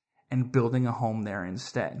sagebrush and building a home there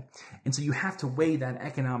instead. And so you have to weigh that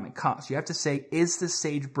economic cost. You have to say, is the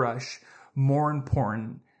sagebrush more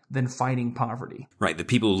important than fighting poverty? Right, the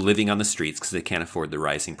people living on the streets because they can't afford the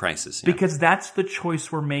rising prices. Yeah. Because that's the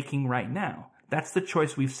choice we're making right now. That's the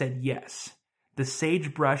choice we've said yes. The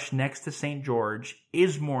sagebrush next to St. George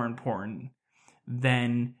is more important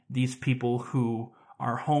than these people who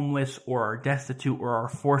are homeless or are destitute or are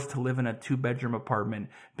forced to live in a 2-bedroom apartment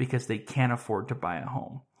because they can't afford to buy a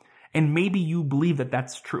home. And maybe you believe that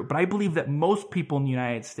that's true, but I believe that most people in the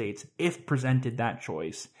United States, if presented that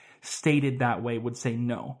choice, stated that way, would say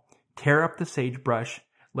no. Tear up the sagebrush,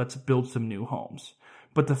 let's build some new homes.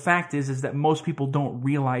 But the fact is that most people don't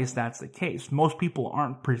realize that's the case. Most people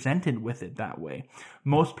aren't presented with it that way.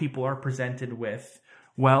 Most people are presented with,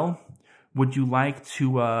 well, would you like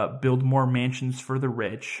to build more mansions for the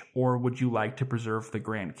rich, or would you like to preserve the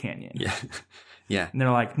Grand Canyon? Yeah. Yeah. And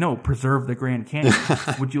they're like, no, preserve the Grand Canyon.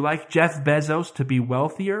 Would you like Jeff Bezos to be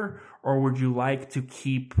wealthier, or would you like to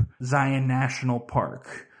keep Zion National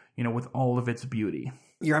Park, with all of its beauty?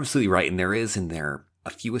 You're absolutely right. And there is in there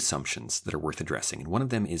a few assumptions that are worth addressing. And one of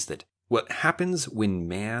them is that what happens when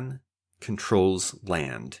man controls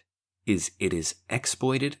land is it is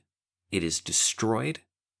exploited, it is destroyed,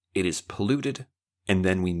 it is polluted, and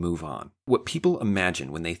then we move on. What people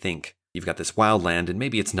imagine when they think you've got this wild land and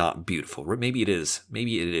maybe it's not beautiful, maybe it is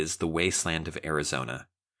the wasteland of Arizona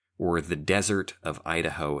or the desert of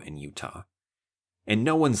Idaho and Utah. And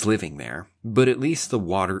no one's living there, but at least the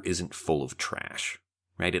water isn't full of trash,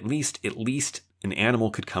 right? At least an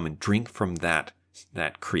animal could come and drink from that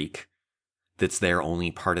creek that's there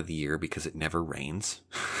only part of the year because it never rains,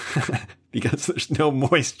 because there's no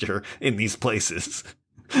moisture in these places.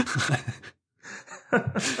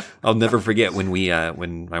 I'll never forget when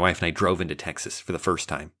my wife and I drove into Texas for the first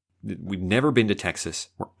time. We'd never been to Texas.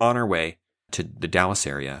 We're on our way to the Dallas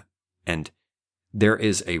area, and there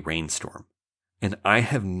is a rainstorm. And I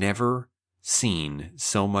have never seen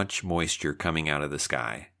so much moisture coming out of the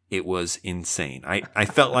sky. It was insane. I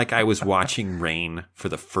felt like I was watching rain for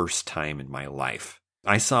the first time in my life.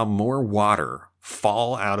 I saw more water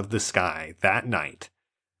fall out of the sky that night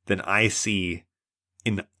than I see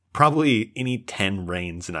in probably any 10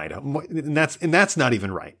 rains in Idaho. And that's not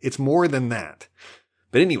even right. It's more than that.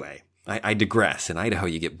 But anyway, I digress. In Idaho,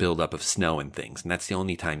 you get buildup of snow and things, and that's the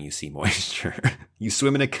only time you see moisture. You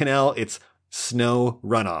swim in a canal, it's snow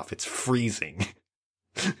runoff. It's freezing.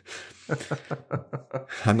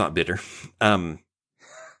 I'm not bitter.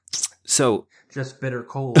 So just bitter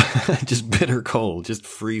cold. Just bitter cold, just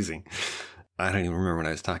freezing. I don't even remember what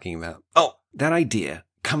I was talking about. Oh, that idea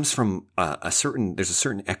comes from there's a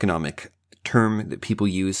certain economic term that people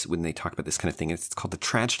use when they talk about this kind of thing. It's called the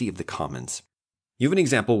tragedy of the commons. You have an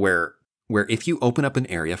example where if you open up an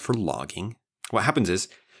area for logging, what happens is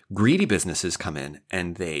greedy businesses come in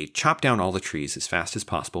and they chop down all the trees as fast as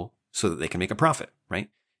possible so that they can make a profit, right?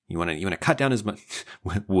 You want to cut down as much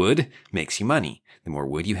wood makes you money. The more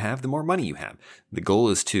wood you have, the more money you have. The goal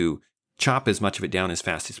is to chop as much of it down as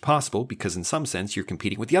fast as possible because in some sense you're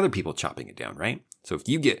competing with the other people chopping it down, right? So if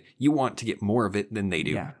you want to get more of it than they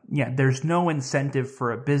do. Yeah. There's no incentive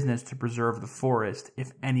for a business to preserve the forest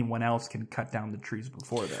if anyone else can cut down the trees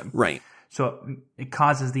before them. Right. So it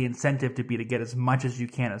causes the incentive to get as much as you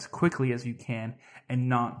can, as quickly as you can, and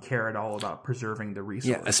not care at all about preserving the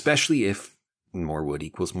resource. Yeah, especially if more wood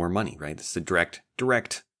equals more money, right? This is a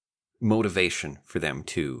direct motivation for them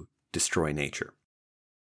to destroy nature.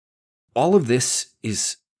 All of this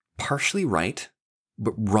is partially right,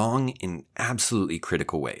 but wrong in absolutely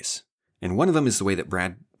critical ways. And one of them is the way that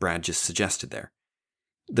Brad just suggested there.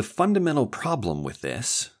 The fundamental problem with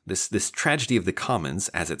this tragedy of the commons,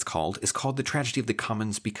 as it's called, is called the tragedy of the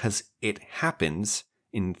commons because it happens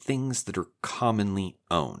in things that are commonly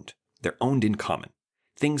owned. They're owned in common.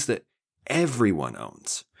 Things that everyone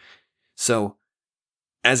owns. So,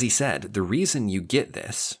 as he said, the reason you get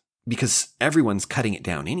this, because everyone's cutting it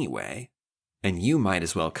down anyway, and you might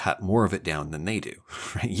as well cut more of it down than they do,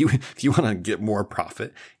 right? If you want to get more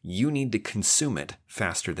profit, you need to consume it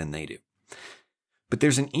faster than they do. But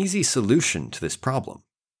there's an easy solution to this problem.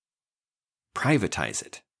 Privatize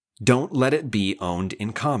it. Don't let it be owned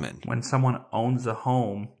in common. When someone owns a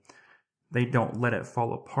home, they don't let it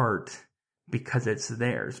fall apart because it's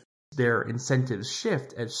theirs. Their incentives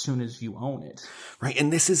shift as soon as you own it. Right,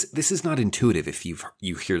 and this is not intuitive if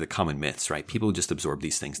you hear the common myths, right? People just absorb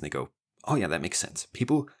these things and they go, oh yeah, that makes sense.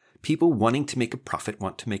 People wanting to make a profit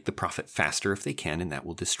want to make the profit faster if they can, and that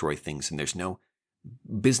will destroy things, and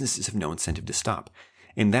businesses have no incentive to stop.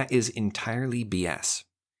 And that is entirely BS.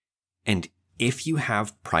 And if you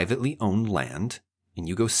have privately owned land and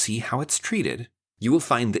you go see how it's treated, you will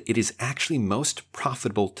find that it is actually most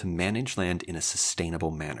profitable to manage land in a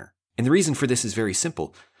sustainable manner. And the reason for this is very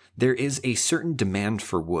simple. There is a certain demand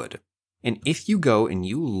for wood. And if you go and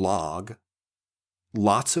you log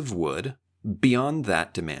lots of wood beyond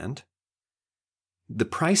that demand, the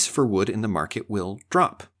price for wood in the market will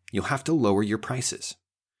drop. You'll have to lower your prices.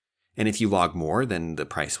 And if you log more, then the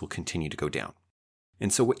price will continue to go down.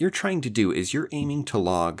 And so what you're trying to do is you're aiming to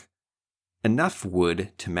log enough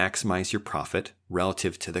wood to maximize your profit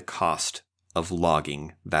relative to the cost of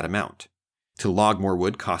logging that amount. To log more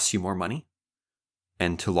wood costs you more money,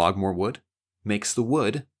 and to log more wood makes the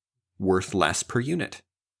wood worth less per unit,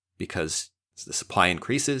 because as the supply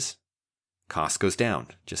increases, cost goes down,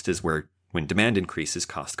 just as when demand increases,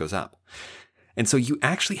 cost goes up. And so you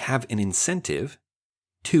actually have an incentive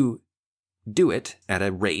to do it at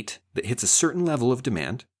a rate that hits a certain level of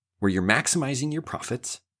demand, where you're maximizing your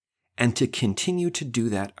profits, and to continue to do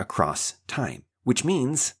that across time, which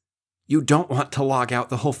means you don't want to log out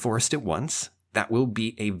the whole forest at once. That will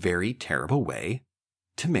be a very terrible way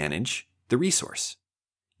to manage the resource.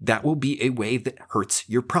 That will be a way that hurts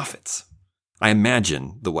your profits. I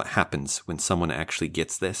imagine what happens when someone actually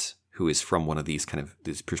gets this, who is from one of these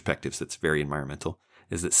these perspectives that's very environmental,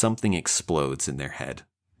 is that something explodes in their head.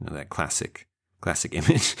 You know, that classic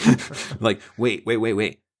image. Like, wait.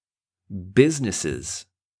 Businesses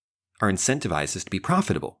are incentivized to be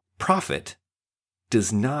profitable. Profit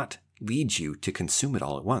does not lead you to consume it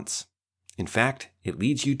all at once. In fact, it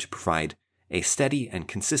leads you to provide a steady and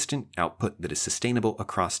consistent output that is sustainable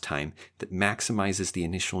across time, that maximizes the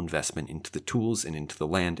initial investment into the tools and into the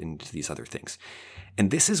land and into these other things. And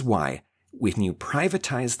this is why when you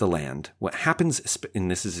privatize the land, what happens,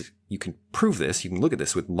 and you can prove this, you can look at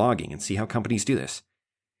this with logging and see how companies do this.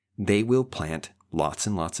 They will plant lots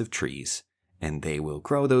and lots of trees, and they will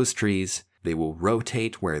grow those trees. They will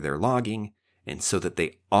rotate where they're logging, and so that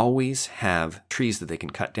they always have trees that they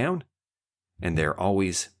can cut down, and they're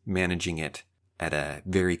always managing it at a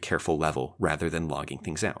very careful level rather than logging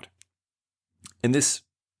things out.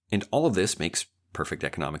 And all of this makes perfect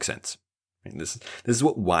economic sense. And this is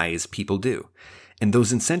what wise people do. And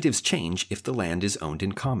those incentives change if the land is owned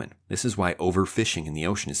in common. This is why overfishing in the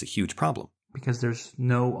ocean is a huge problem. Because there's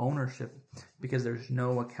no ownership. Because there's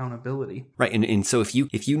no accountability. Right. And so if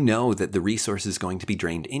you know that the resource is going to be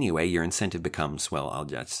drained anyway, your incentive becomes, well, I'll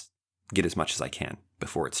just get as much as I can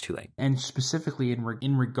before it's too late. And specifically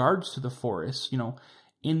in regards to the forest,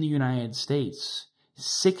 in the United States,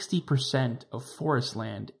 60% of forest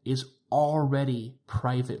land is already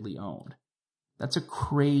privately owned. That's a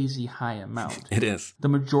crazy high amount. It is. The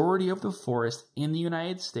majority of the forest in the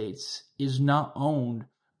United States is not owned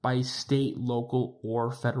by state, local,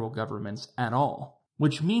 or federal governments at all.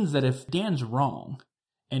 Which means that if Dan's wrong,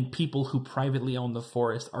 and people who privately own the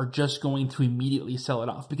forest are just going to immediately sell it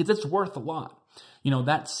off, because it's worth a lot.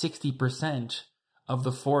 That 60% of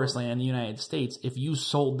the forest land in the United States, if you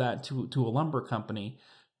sold that to a lumber company,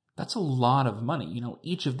 that's a lot of money.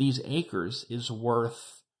 Each of these acres is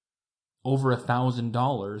worth over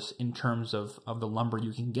 $1,000 in terms of the lumber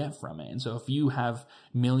you can get from it. And so if you have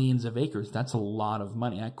millions of acres, that's a lot of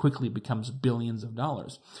money. That quickly becomes billions of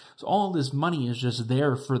dollars. So all this money is just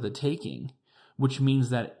there for the taking, which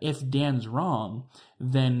means that if Dan's wrong,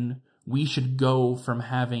 then we should go from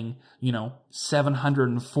having,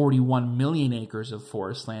 741 million acres of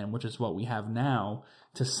forest land, which is what we have now,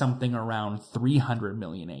 to something around 300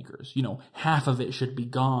 million acres. Half of it should be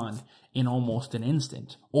gone in almost an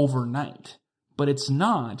instant, overnight. But it's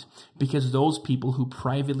not, because those people who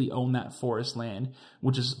privately own that forest land,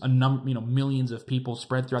 which is millions of people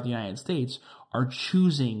spread throughout the United States, are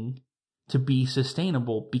choosing to be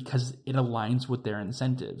sustainable because it aligns with their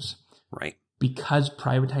incentives. Right. Because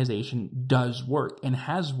privatization does work and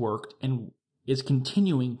has worked and is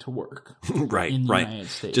continuing to work right, in the right. United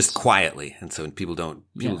States. Just quietly, and so people don't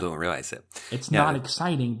realize it. It's not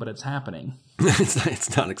exciting, but it's happening.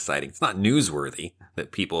 It's not exciting. It's not newsworthy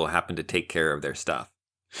that people happen to take care of their stuff,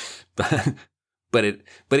 but it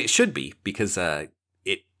should be, because it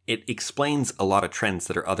explains a lot of trends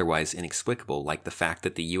that are otherwise inexplicable, like the fact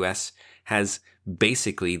that the U.S. has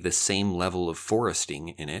basically the same level of foresting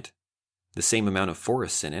in it, the same amount of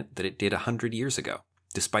forests in it that it did 100 years ago,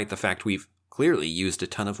 despite the fact we've clearly used a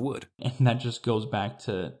ton of wood. And that just goes back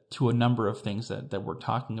to a number of things that we're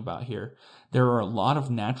talking about here. There are a lot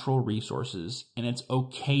of natural resources, and it's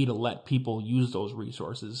okay to let people use those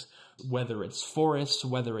resources, whether it's forests,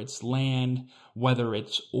 whether it's land, whether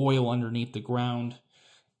it's oil underneath the ground.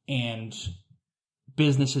 And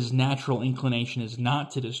business's natural inclination is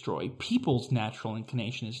not to destroy. People's natural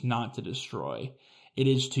inclination is not to destroy. It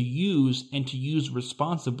is to use, and to use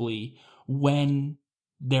responsibly when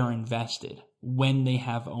they're invested, when they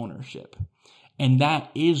have ownership. And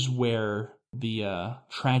that is where the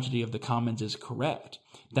tragedy of the commons is correct.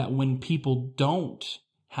 That when people don't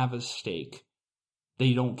have a stake,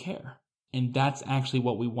 they don't care. And that's actually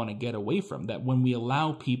what we want to get away from. That when we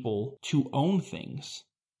allow people to own things,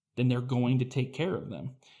 then they're going to take care of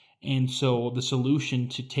them. And so the solution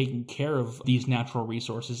to taking care of these natural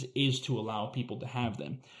resources is to allow people to have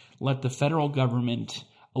them. Let the federal government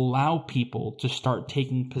allow people to start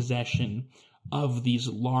taking possession of these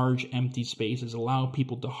large empty spaces, allow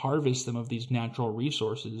people to harvest some of these natural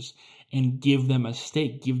resources and give them a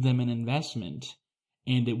stake, give them an investment,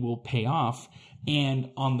 and it will pay off.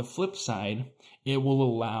 And on the flip side, it will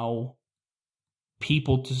allow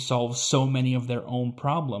people to solve so many of their own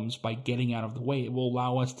problems by getting out of the way. It will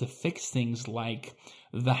allow us to fix things like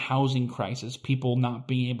the housing crisis, people not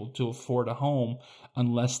being able to afford a home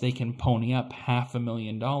unless they can pony up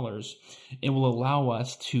 $500,000. It will allow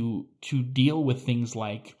us to deal with things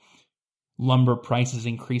like lumber prices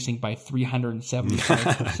increasing by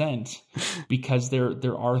 375% because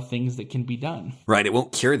there are things that can be done. Right. It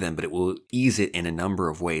won't cure them, but it will ease it in a number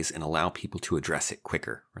of ways and allow people to address it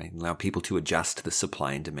quicker, right? Allow people to adjust to the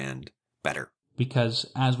supply and demand better.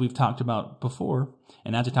 Because as we've talked about before,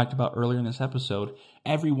 and as I talked about earlier in this episode,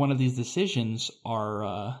 every one of these decisions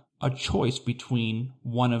are a choice between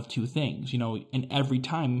one of two things, and every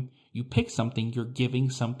time you pick something, you're giving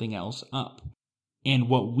something else up. And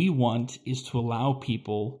what we want is to allow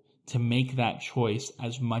people to make that choice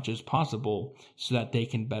as much as possible so that they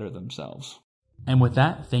can better themselves. And with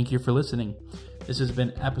that, thank you for listening. This has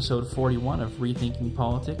been episode 41 of Rethinking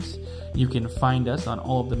Politics. You can find us on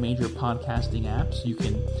all of the major podcasting apps. You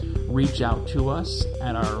can reach out to us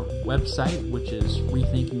at our website, which is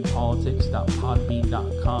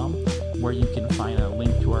rethinkingpolitics.podbean.com, where you can find a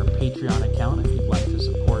link to our Patreon account if you'd like to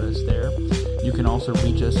support us there. You can also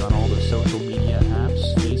reach us on all the social media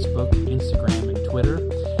apps, Facebook, Instagram, and Twitter.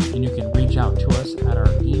 And you can reach out to us at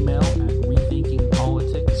our email at